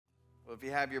Well, if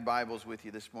you have your Bibles with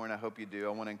you this morning, I hope you do.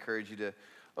 I want to encourage you to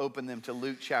open them to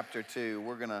Luke chapter 2.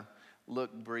 We're going to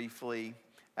look briefly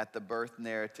at the birth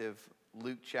narrative,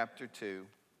 Luke chapter 2.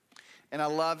 And I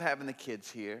love having the kids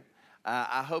here.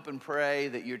 I hope and pray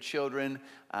that your children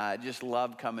just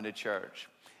love coming to church.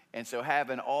 And so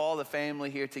having all the family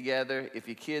here together, if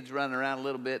your kids running around a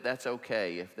little bit, that's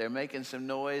okay. If they're making some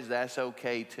noise, that's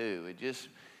okay too. It just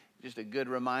a good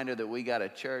reminder that we got a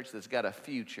church that's got a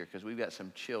future because we've got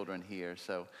some children here.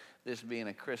 So this being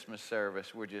a Christmas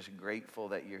service, we're just grateful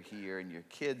that you're here and your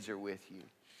kids are with you.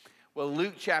 Well,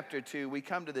 Luke chapter 2, we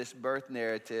come to this birth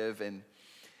narrative, and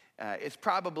it's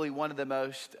probably one of the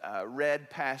most read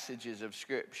passages of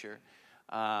Scripture.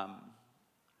 The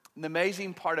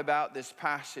amazing part about this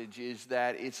passage is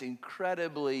that it's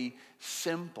incredibly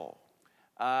simple.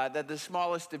 That the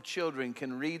smallest of children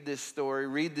can read this story,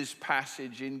 read this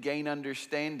passage, and gain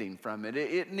understanding from it.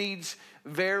 It needs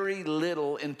very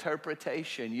little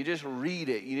interpretation. You just read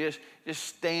it. You just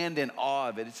stand in awe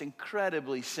of it. It's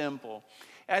incredibly simple.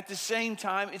 At the same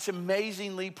time, it's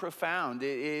amazingly profound.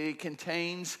 It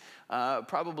contains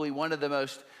probably one of the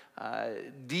most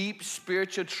deep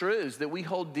spiritual truths that we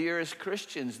hold dear as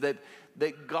Christians, that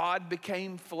God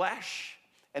became flesh.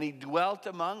 And he dwelt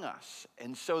among us.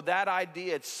 And so that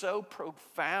idea, it's so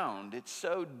profound, it's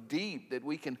so deep that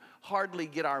we can hardly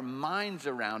get our minds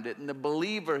around it. And the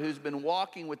believer who's been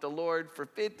walking with the Lord for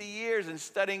 50 years and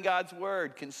studying God's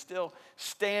word can still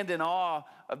stand in awe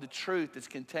of the truth that's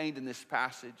contained in this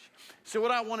passage. So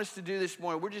what I want us to do this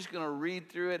morning, we're just going to read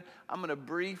through it. I'm going to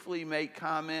briefly make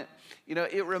comment. You know,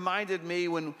 it reminded me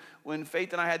when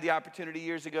Faith and I had the opportunity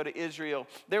years ago to Israel,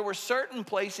 there were certain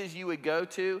places you would go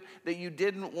to that you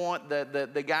didn't want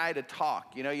the guy to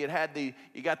talk. You know, you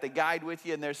got the guide with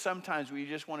you, and there's sometimes where you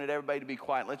just wanted everybody to be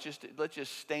quiet. Let's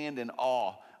just stand in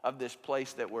awe of this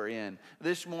place that we're in.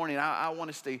 This morning, I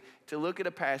want us to look at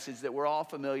a passage that we're all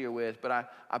familiar with, but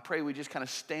I pray we just kind of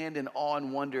stand in awe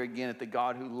and wonder again at the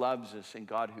God who loves us and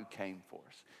God who came for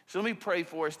us. So let me pray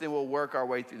for us, then we'll work our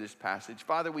way through this passage.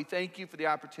 Father, we thank you for the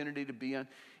opportunity to be on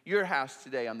your house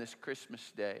today on this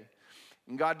Christmas day.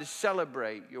 And God, to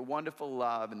celebrate your wonderful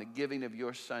love and the giving of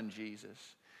your Son, Jesus.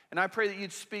 And I pray that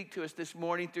you'd speak to us this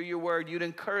morning through your word. You'd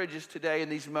encourage us today in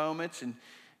these moments. And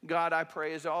God, I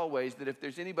pray as always that if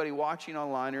there's anybody watching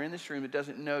online or in this room that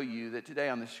doesn't know you, that today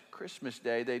on this Christmas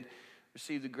day, they'd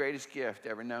receive the greatest gift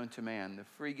ever known to man, the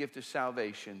free gift of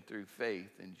salvation through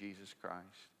faith in Jesus Christ.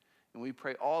 And we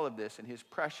pray all of this in his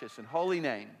precious and holy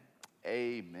name.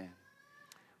 Amen.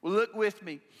 Well, look with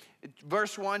me at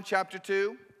verse 1, chapter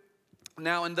 2.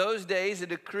 Now in those days a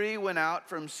decree went out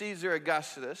from Caesar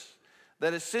Augustus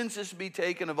that a census be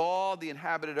taken of all the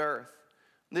inhabited earth.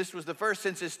 This was the first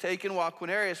census taken while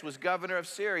Quirinius was governor of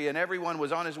Syria, and everyone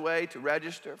was on his way to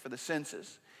register for the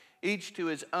census, each to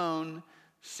his own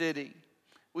city.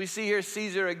 We see here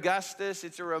Caesar Augustus.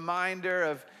 It's a reminder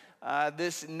of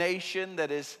this nation that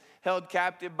is held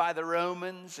captive by the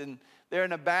Romans, and they're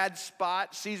in a bad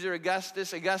spot. Caesar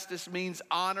Augustus. Augustus means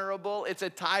honorable. It's a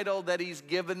title that he's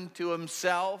given to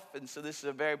himself, and so this is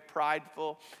a very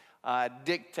prideful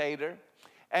dictator.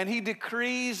 And he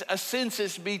decrees a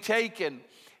census be taken.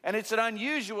 And it's an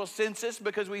unusual census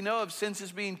because we know of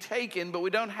census being taken, but we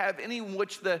don't have any in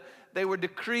which they were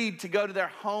decreed to go to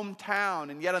their hometown.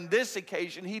 And yet on this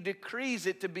occasion, he decrees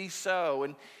it to be so.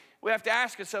 And we have to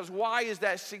ask ourselves, why is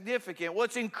that significant? Well,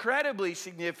 it's incredibly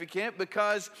significant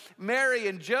because Mary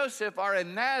and Joseph are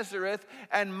in Nazareth,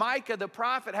 and Micah the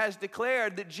prophet has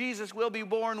declared that Jesus will be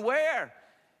born where?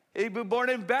 He'll be born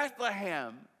in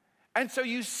Bethlehem. And so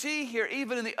you see here,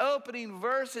 even in the opening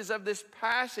verses of this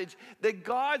passage, that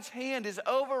God's hand is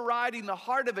overriding the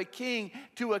heart of a king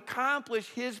to accomplish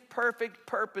his perfect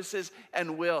purposes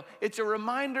and will. It's a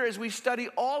reminder as we study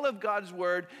all of God's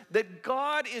word that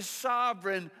God is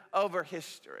sovereign over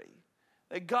history.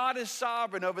 That God is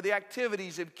sovereign over the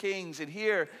activities of kings. And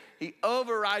here he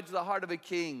overrides the heart of a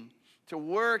king to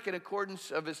work in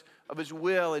accordance of his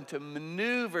will and to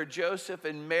maneuver Joseph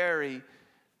and Mary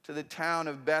to the town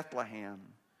of Bethlehem.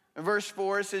 In verse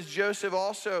 4, it says, Joseph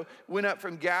also went up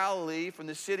from Galilee, from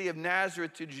the city of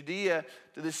Nazareth to Judea,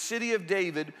 to the city of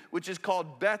David, which is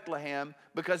called Bethlehem,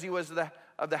 because he was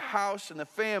of the house and the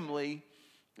family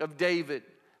of David.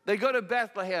 They go to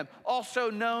Bethlehem,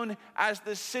 also known as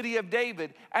the city of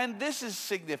David. And this is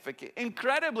significant,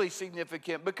 incredibly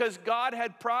significant, because God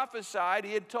had prophesied,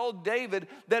 he had told David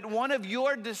that one of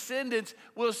your descendants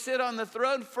will sit on the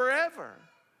throne forever.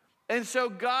 And so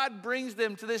God brings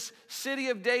them to this city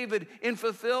of David in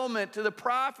fulfillment to the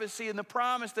prophecy and the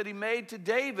promise that he made to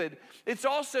David. It's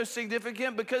also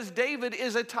significant because David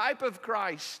is a type of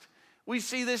Christ. We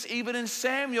see this even in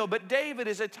Samuel, but David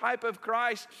is a type of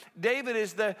Christ. David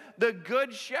is the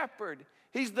good shepherd.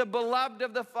 He's the beloved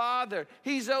of the Father.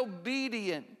 He's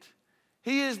obedient.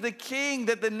 He is the king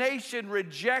that the nation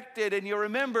rejected. And you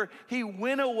remember, he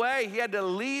went away. He had to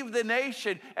leave the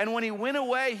nation. And when he went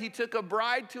away, he took a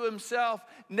bride to himself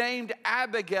named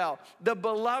Abigail, the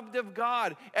beloved of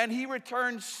God. And he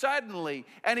returned suddenly.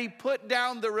 And he put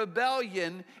down the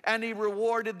rebellion. And he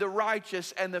rewarded the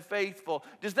righteous and the faithful.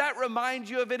 Does that remind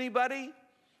you of anybody?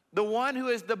 The one who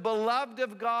is the beloved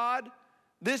of God.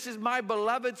 This is my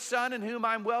beloved Son in whom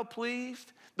I'm well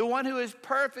pleased. The one who is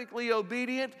perfectly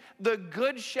obedient, the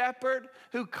good shepherd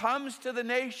who comes to the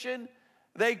nation.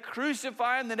 They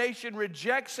crucify him, the nation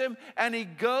rejects him, and he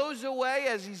goes away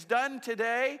as he's done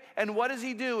today. And what is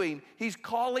he doing? He's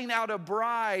calling out a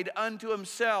bride unto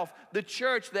himself, the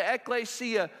church, the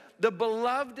ecclesia, the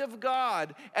beloved of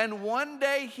God. And one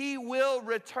day he will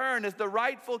return as the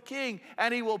rightful king,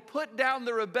 and he will put down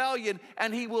the rebellion,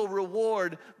 and he will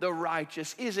reward the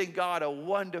righteous. Isn't God a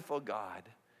wonderful God?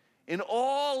 In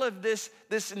all of this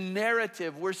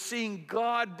narrative, we're seeing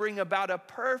God bring about a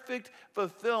perfect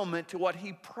fulfillment to what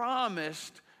he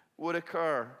promised would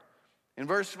occur. In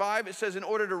verse 5, it says, in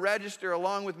order to register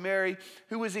along with Mary,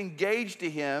 who was engaged to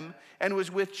him and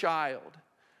was with child.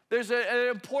 There's an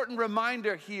important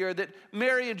reminder here that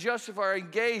Mary and Joseph are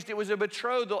engaged. It was a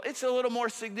betrothal. It's a little more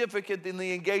significant than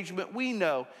the engagement we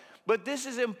know. But this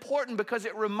is important because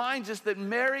it reminds us that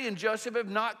Mary and Joseph have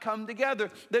not come together,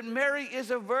 that Mary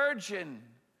is a virgin.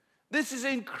 This is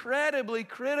incredibly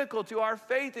critical to our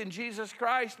faith in Jesus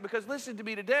Christ because listen to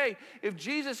me today, if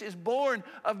Jesus is born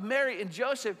of Mary and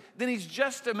Joseph, then he's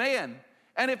just a man.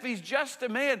 And if he's just a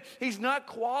man, he's not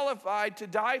qualified to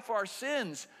die for our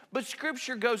sins. But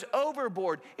Scripture goes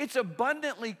overboard. It's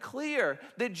abundantly clear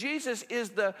that Jesus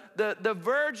is the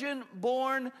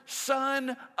virgin-born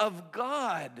Son of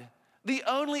God. The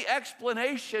only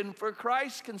explanation for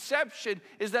Christ's conception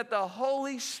is that the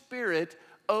Holy Spirit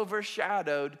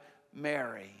overshadowed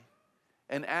Mary.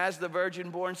 And as the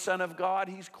virgin-born Son of God,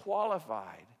 he's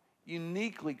qualified,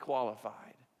 uniquely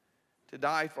qualified, to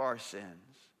die for our sins.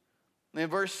 In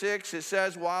verse 6, it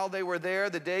says, while they were there,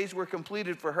 the days were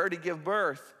completed for her to give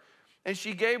birth. And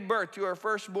she gave birth to her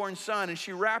firstborn son, and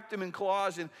she wrapped him in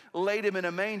cloths and laid him in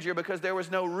a manger because there was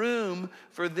no room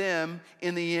for them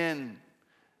in the inn.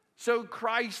 So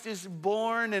Christ is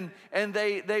born, and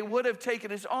they would have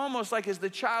taken, it's almost like as the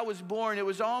child was born, it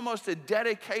was almost a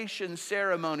dedication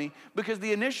ceremony, because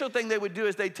the initial thing they would do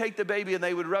is they'd take the baby and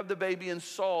they would rub the baby in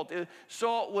salt.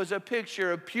 Salt was a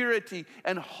picture of purity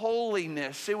and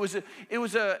holiness. It was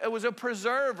a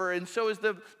preserver, and so as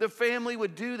the family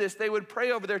would do this, they would pray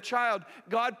over their child.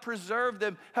 God preserve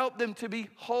them, help them to be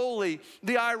holy.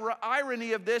 The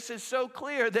irony of this is so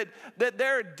clear that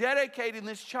they're dedicating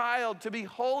this child to be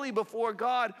holy before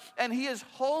God, and he is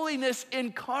holiness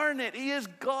incarnate. He is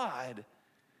God.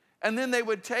 And then they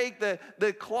would take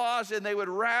the claws and they would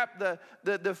wrap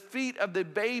the feet of the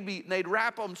baby, and they'd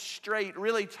wrap them straight,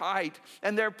 really tight.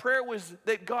 And their prayer was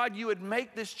that, God, you would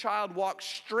make this child walk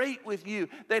straight with you.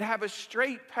 They'd have a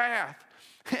straight path.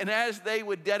 And as they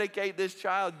would dedicate this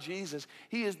child, Jesus,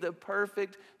 he is the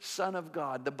perfect Son of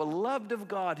God, the beloved of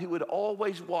God, who would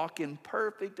always walk in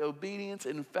perfect obedience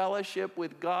and fellowship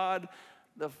with God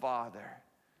the Father.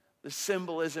 The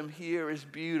symbolism here is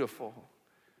beautiful.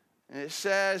 And it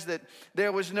says that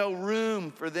there was no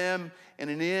room for them in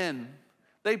an inn.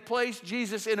 They placed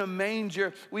Jesus in a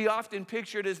manger. We often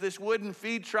picture it as this wooden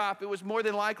feed trough. It was more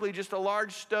than likely just a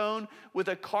large stone with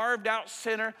a carved out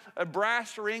center,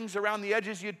 brass rings around the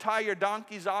edges. You'd tie your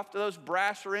donkeys off to those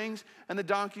brass rings, and the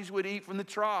donkeys would eat from the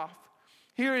trough.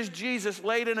 Here is Jesus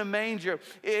laid in a manger.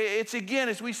 It's again,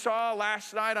 as we saw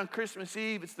last night on Christmas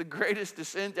Eve, it's the greatest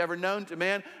descent ever known to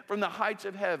man from the heights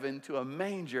of heaven to a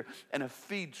manger and a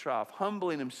feed trough,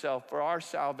 humbling himself for our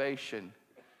salvation.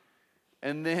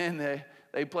 And then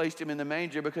they placed him in the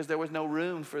manger because there was no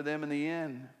room for them in the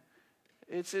inn.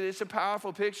 It's a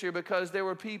powerful picture because there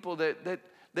were people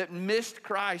that missed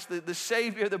Christ. The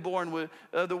Savior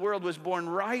of the world was born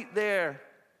right there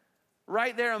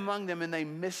among them, and they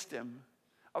missed him.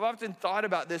 I've often thought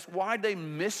about this. Why'd they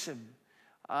miss him?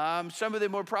 Some of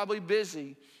them were probably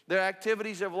busy. Their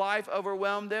activities of life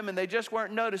overwhelmed them, and they just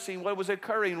weren't noticing what was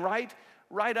occurring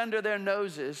right under their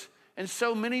noses. And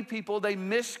so many people, they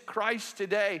miss Christ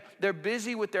today. They're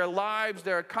busy with their lives.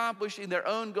 They're accomplishing their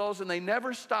own goals, and they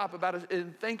never stop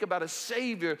and think about a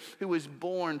Savior who was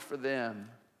born for them.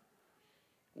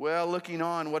 Well, looking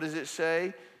on, what does it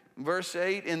say? Verse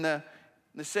 8, in the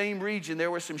same region,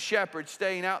 there were some shepherds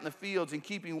staying out in the fields and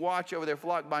keeping watch over their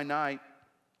flock by night.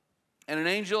 And an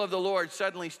angel of the Lord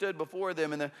suddenly stood before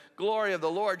them, and the glory of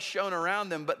the Lord shone around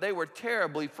them, but they were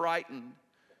terribly frightened.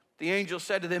 The angel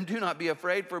said to them, "Do not be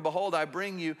afraid, for behold, I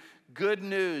bring you good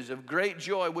news of great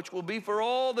joy, which will be for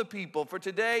all the people. For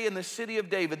today in the city of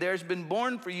David there has been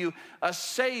born for you a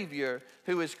Savior,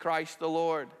 who is Christ the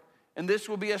Lord. And this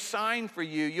will be a sign for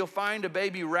you. You'll find a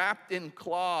baby wrapped in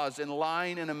cloths and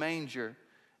lying in a manger."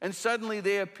 And suddenly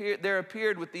there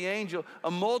appeared with the angel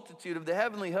a multitude of the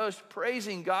heavenly host,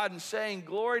 praising God and saying,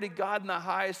 "Glory to God in the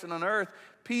highest, and on earth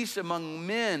peace among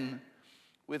men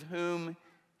with whom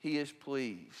he is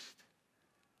pleased."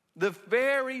 The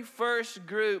very first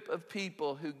group of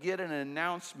people who get an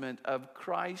announcement of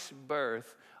Christ's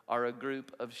birth are a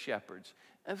group of shepherds.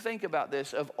 And think about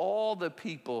this: of all the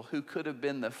people who could have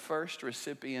been the first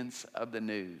recipients of the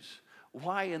news,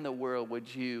 why in the world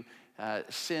would you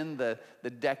send the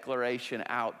declaration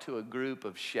out to a group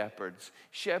of shepherds?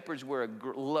 Shepherds were a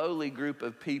lowly group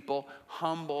of people,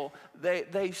 humble.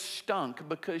 They stunk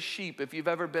because sheep, if you've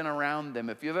ever been around them,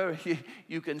 if you've ever,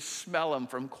 you can smell them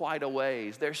from quite a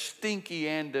ways. They're stinky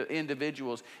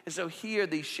individuals. And so here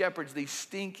these shepherds, these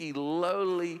stinky,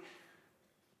 lowly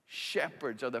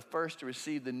shepherds, are the first to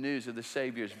receive the news of the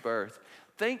Savior's birth.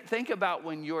 Think about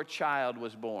when your child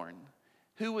was born.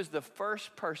 Who was the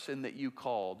first person that you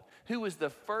called? Who was the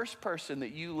first person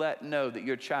that you let know that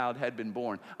your child had been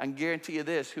born? I can guarantee you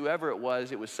this: whoever it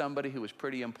was somebody who was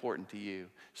pretty important to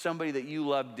you, somebody that you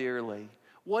loved dearly.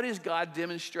 What is God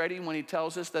demonstrating when he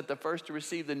tells us that the first to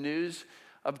receive the news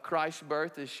of Christ's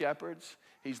birth is shepherds?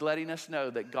 He's letting us know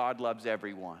that God loves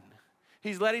everyone.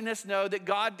 He's letting us know that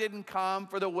God didn't come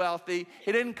for the wealthy.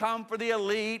 He didn't come for the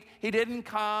elite. He didn't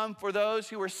come for those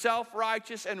who were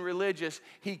self-righteous and religious.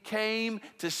 He came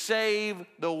to save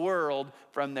the world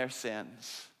from their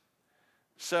sins.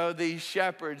 So these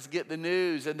shepherds get the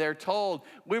news, and they're told,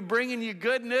 "We're bringing you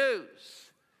good news.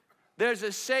 There's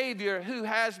a Savior who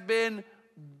has been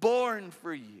born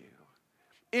for you."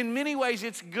 In many ways,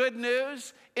 it's good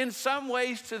news. In some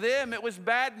ways, to them, it was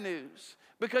bad news.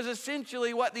 Because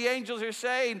essentially what the angels are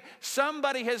saying,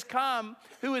 somebody has come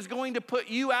who is going to put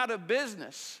you out of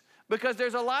business. Because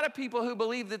there's a lot of people who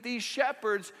believe that these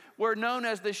shepherds were known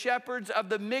as the shepherds of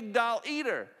the Migdal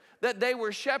Eder. That they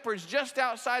were shepherds just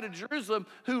outside of Jerusalem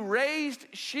who raised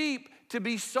sheep to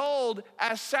be sold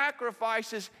as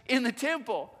sacrifices in the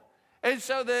temple. And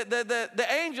so the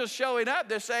angels showing up,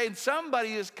 they're saying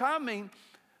somebody is coming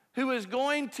who is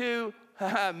going to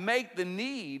make the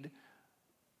need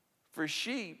for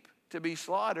sheep to be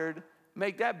slaughtered,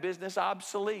 make that business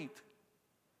obsolete.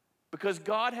 Because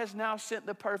God has now sent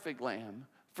the perfect lamb.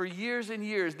 For years and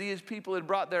years, these people had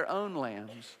brought their own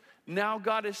lambs. Now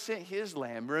God has sent his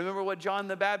lamb. Remember what John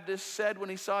the Baptist said when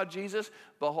he saw Jesus?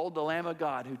 "Behold the Lamb of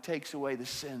God who takes away the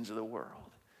sins of the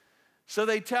world." So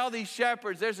they tell these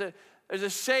shepherds, there's a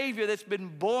Savior that's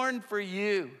been born for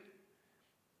you.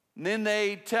 And then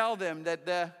they tell them that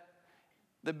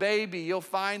the baby, you'll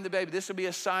find the baby. This will be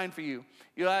a sign for you.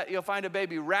 You'll find a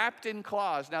baby wrapped in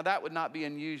cloths. Now, that would not be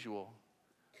unusual.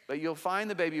 But you'll find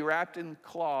the baby wrapped in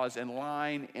cloths and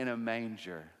lying in a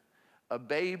manger. A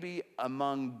baby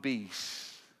among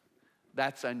beasts.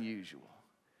 That's unusual.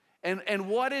 And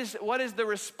what is the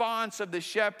response of the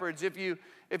shepherds? If you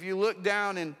look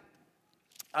down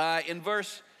in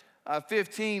verse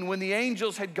 15, when the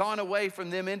angels had gone away from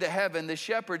them into heaven, the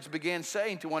shepherds began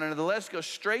saying to one another, "Let's go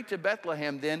straight to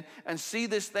Bethlehem then and see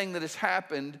this thing that has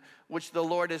happened, which the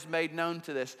Lord has made known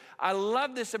to us." I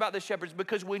love this about the shepherds,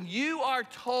 because when you are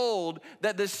told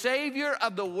that the Savior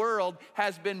of the world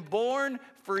has been born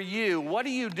for you, what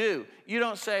do? You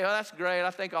don't say, "Oh, that's great. I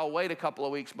think I'll wait a couple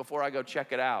of weeks before I go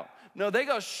check it out." No, they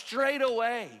go straight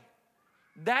away.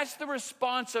 That's the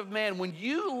response of man. When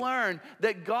you learn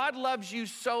that God loves you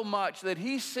so much that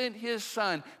he sent his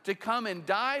son to come and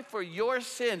die for your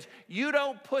sins, you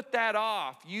don't put that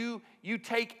off. You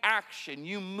take action.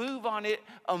 You move on it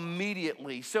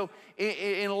immediately. So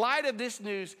in light of this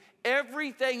news,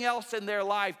 everything else in their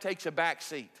life takes a back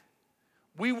seat.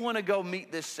 We want to go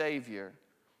meet this Savior.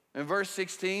 In verse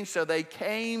 16, so they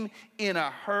came in a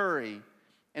hurry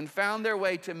and found their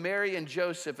way to Mary and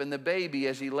Joseph and the baby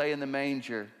as he lay in the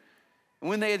manger. And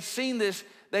when they had seen this,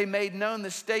 they made known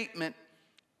the statement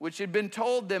which had been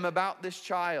told them about this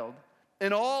child.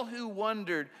 And all who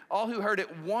heard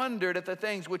it wondered at the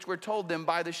things which were told them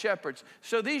by the shepherds.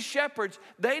 So these shepherds,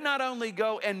 they not only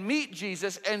go and meet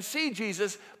Jesus and see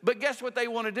Jesus, but guess what they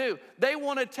want to do? They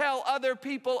want to tell other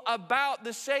people about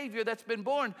the Savior that's been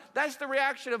born. That's the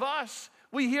reaction of us.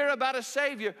 We hear about a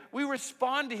Savior. We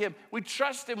respond to him. We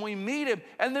trust him. We meet him.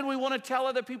 And then we want to tell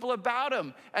other people about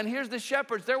him. And here's the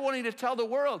shepherds. They're wanting to tell the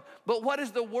world. But what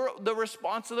is the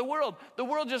response of the world? The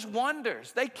world just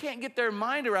wonders. They can't get their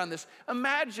mind around this.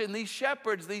 Imagine these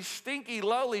shepherds, these stinky,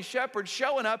 lowly shepherds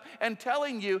showing up and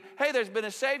telling you, hey, there's been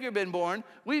a Savior been born.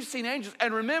 We've seen angels.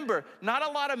 And remember, not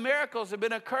a lot of miracles have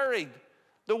been occurring.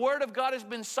 The word of God has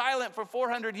been silent for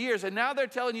 400 years, and now they're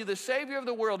telling you the Savior of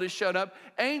the world has shown up.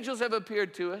 Angels have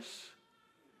appeared to us.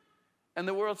 And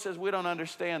the world says, we don't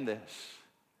understand this.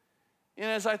 And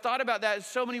as I thought about that, in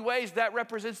so many ways, that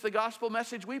represents the gospel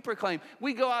message we proclaim.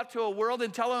 We go out to a world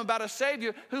and tell them about a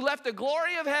Savior who left the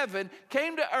glory of heaven,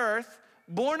 came to earth,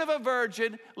 born of a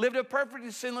virgin, lived a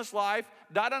perfectly sinless life,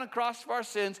 died on a cross for our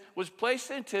sins, was placed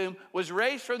in a tomb, was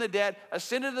raised from the dead,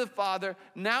 ascended to the Father,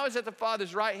 now is at the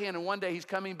Father's right hand, and one day he's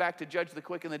coming back to judge the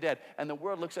quick and the dead. And the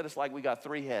world looks at us like we got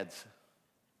 3 heads.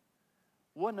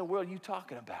 What in the world are you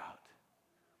talking about?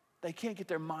 They can't get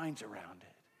their minds around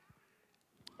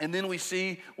it. And then we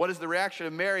see what is the reaction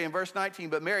of Mary in verse 19.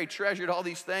 But Mary treasured all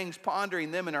these things,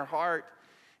 pondering them in her heart.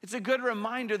 It's a good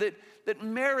reminder that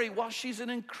Mary, while she's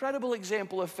an incredible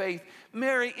example of faith,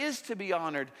 Mary is to be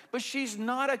honored, but she's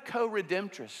not a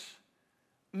co-redemptress.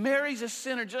 Mary's a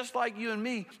sinner just like you and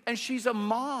me, and she's a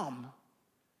mom.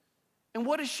 And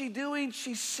what is she doing?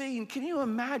 She's seeing. Can you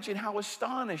imagine how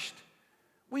astonished?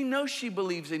 We know she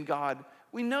believes in God.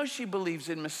 We know she believes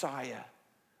in Messiah.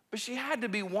 But she had to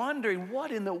be wondering,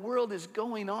 what in the world is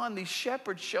going on? These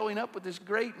shepherds showing up with this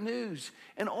great news.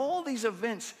 And all these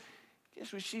events,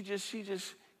 guess what? She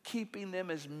just keeping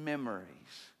them as memories,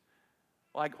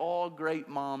 like all great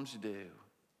moms do,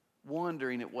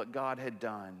 wondering at what God had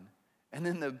done. And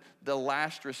then the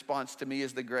last response to me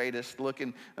is the greatest. Look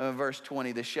in verse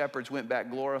 20. The shepherds went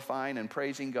back glorifying and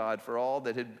praising God for all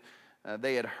that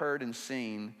they had heard and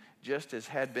seen, just as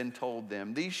had been told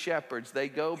them. These shepherds, they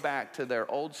go back to their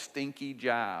old stinky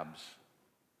jobs.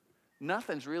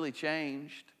 Nothing's really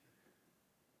changed.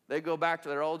 They go back to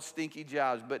their old stinky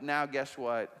jobs, but now guess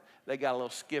what? They got a little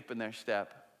skip in their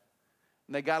step.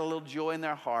 And they got a little joy in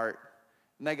their heart.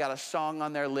 And they got a song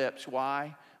on their lips.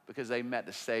 Why? Because they met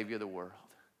the Savior of the world.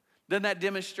 Doesn't that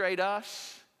demonstrate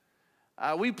us?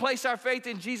 We place our faith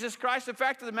in Jesus Christ. The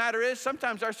fact of the matter is,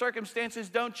 sometimes our circumstances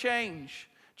don't change.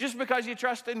 Just because you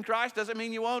trust in Christ doesn't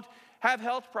mean you won't have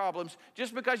health problems.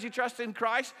 Just because you trust in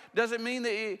Christ doesn't mean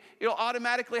that you'll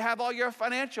automatically have all your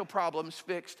financial problems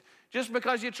fixed. Just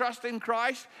because you trust in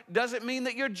Christ doesn't mean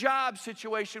that your job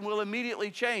situation will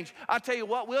immediately change. I'll tell you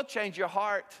what will change: your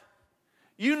heart.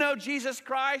 You know Jesus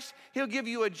Christ, he'll give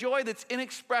you a joy that's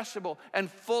inexpressible and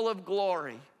full of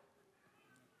glory.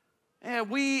 And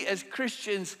we as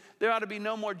Christians, there ought to be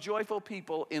no more joyful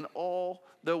people in all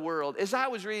the world. As I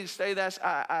was reading today, that's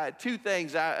 2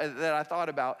 things that I thought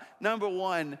about. Number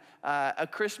one, A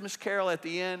Christmas Carol at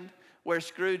the end, where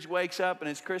Scrooge wakes up and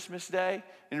it's Christmas Day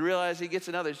and realizes he gets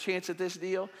another chance at this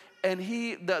deal. And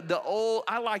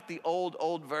I like the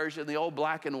old version, the old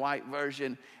black and white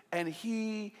version, and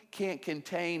he can't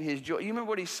contain his joy. You remember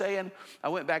what he's saying? I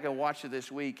went back and watched it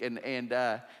this week, and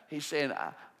he's saying,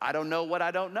 I don't know what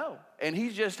I don't know. And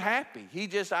he's just happy.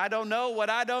 I don't know what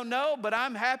I don't know, but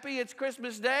I'm happy it's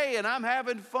Christmas Day and I'm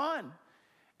having fun.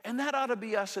 And that ought to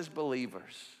be us as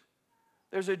believers.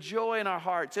 There's a joy in our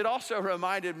hearts. It also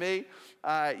reminded me,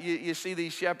 you see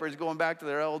these shepherds going back to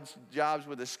their old jobs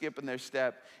with a skip in their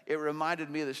step. It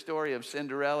reminded me of the story of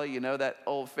Cinderella, you know, that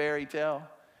old fairy tale.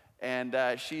 And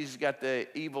she's got the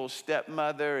evil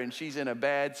stepmother, and she's in a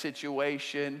bad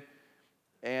situation.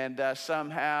 And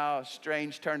somehow,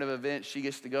 strange turn of events, she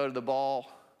gets to go to the ball.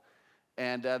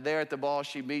 And there at the ball,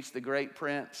 she meets the great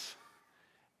prince.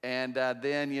 And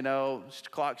then, you know,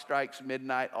 clock strikes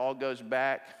midnight, all goes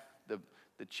back.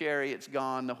 The chariot's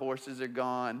gone, the horses are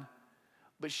gone.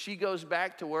 But she goes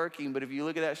back to working. But if you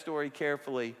look at that story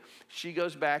carefully, she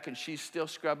goes back and she's still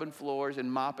scrubbing floors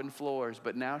and mopping floors.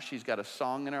 But now she's got a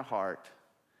song in her heart.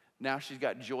 Now she's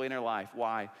got joy in her life.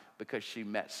 Why? Because she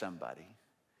met somebody.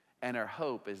 And her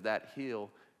hope is that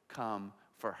he'll come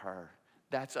for her.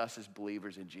 That's us as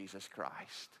believers in Jesus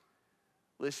Christ.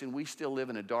 Listen, we still live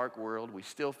in a dark world. We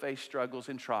still face struggles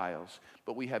and trials,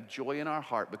 but we have joy in our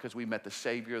heart because we met the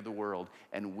Savior of the world,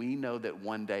 and we know that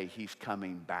one day he's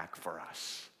coming back for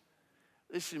us.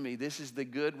 Listen to me, this is the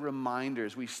good reminder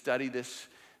as we study this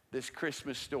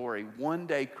Christmas story. One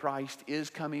day Christ is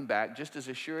coming back, just as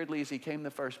assuredly as he came the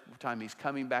first time, he's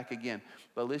coming back again.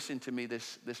 But listen to me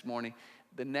this morning.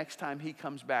 The next time he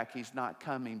comes back, he's not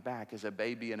coming back as a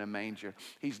baby in a manger.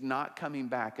 He's not coming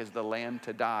back as the lamb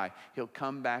to die. He'll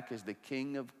come back as the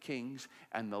King of Kings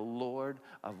and the Lord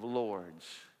of Lords.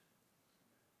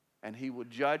 And he will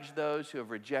judge those who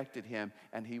have rejected him,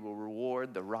 and he will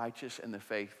reward the righteous and the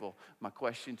faithful. My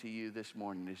question to you this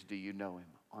morning is, do you know him?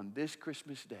 On this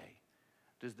Christmas day,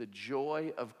 does the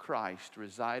joy of Christ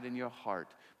reside in your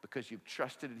heart because you've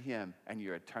trusted in him and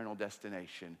your eternal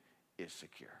destination is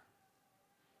secure?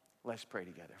 Let's pray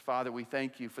together. Father, we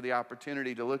thank you for the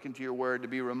opportunity to look into your word, to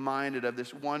be reminded of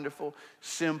this wonderful,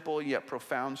 simple, yet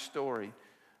profound story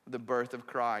of the birth of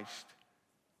Christ.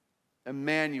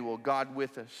 Emmanuel, God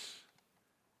with us.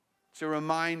 It's a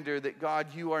reminder that,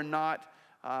 God, you are not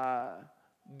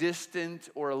distant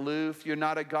or aloof. You're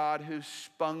not a God who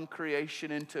spun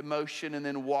creation into motion and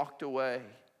then walked away.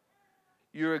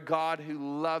 You're a God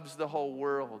who loves the whole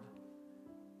world.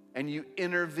 And you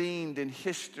intervened in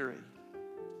history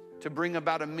to bring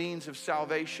about a means of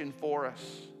salvation for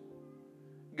us.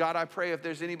 God, I pray if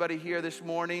there's anybody here this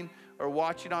morning or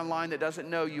watching online that doesn't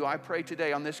know you, I pray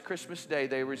today on this Christmas day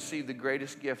they receive the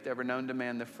greatest gift ever known to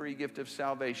man, the free gift of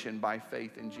salvation by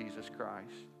faith in Jesus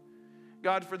Christ.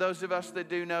 God, for those of us that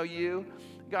do know you,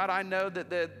 God, I know that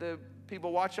the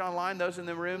people watching online, those in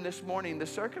the room this morning, the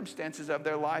circumstances of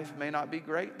their life may not be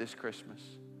great this Christmas.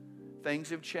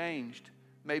 Things have changed.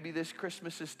 Maybe this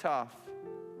Christmas is tough.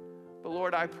 But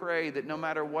Lord, I pray that no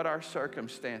matter what our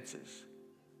circumstances,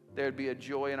 there'd be a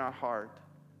joy in our heart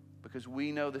because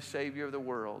we know the Savior of the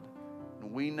world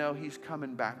and we know he's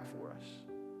coming back for us.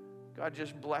 God,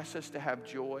 just bless us to have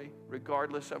joy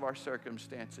regardless of our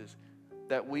circumstances,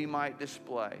 that we might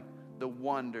display the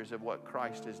wonders of what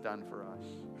Christ has done for us.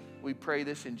 We pray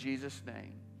this in Jesus'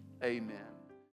 name. Amen.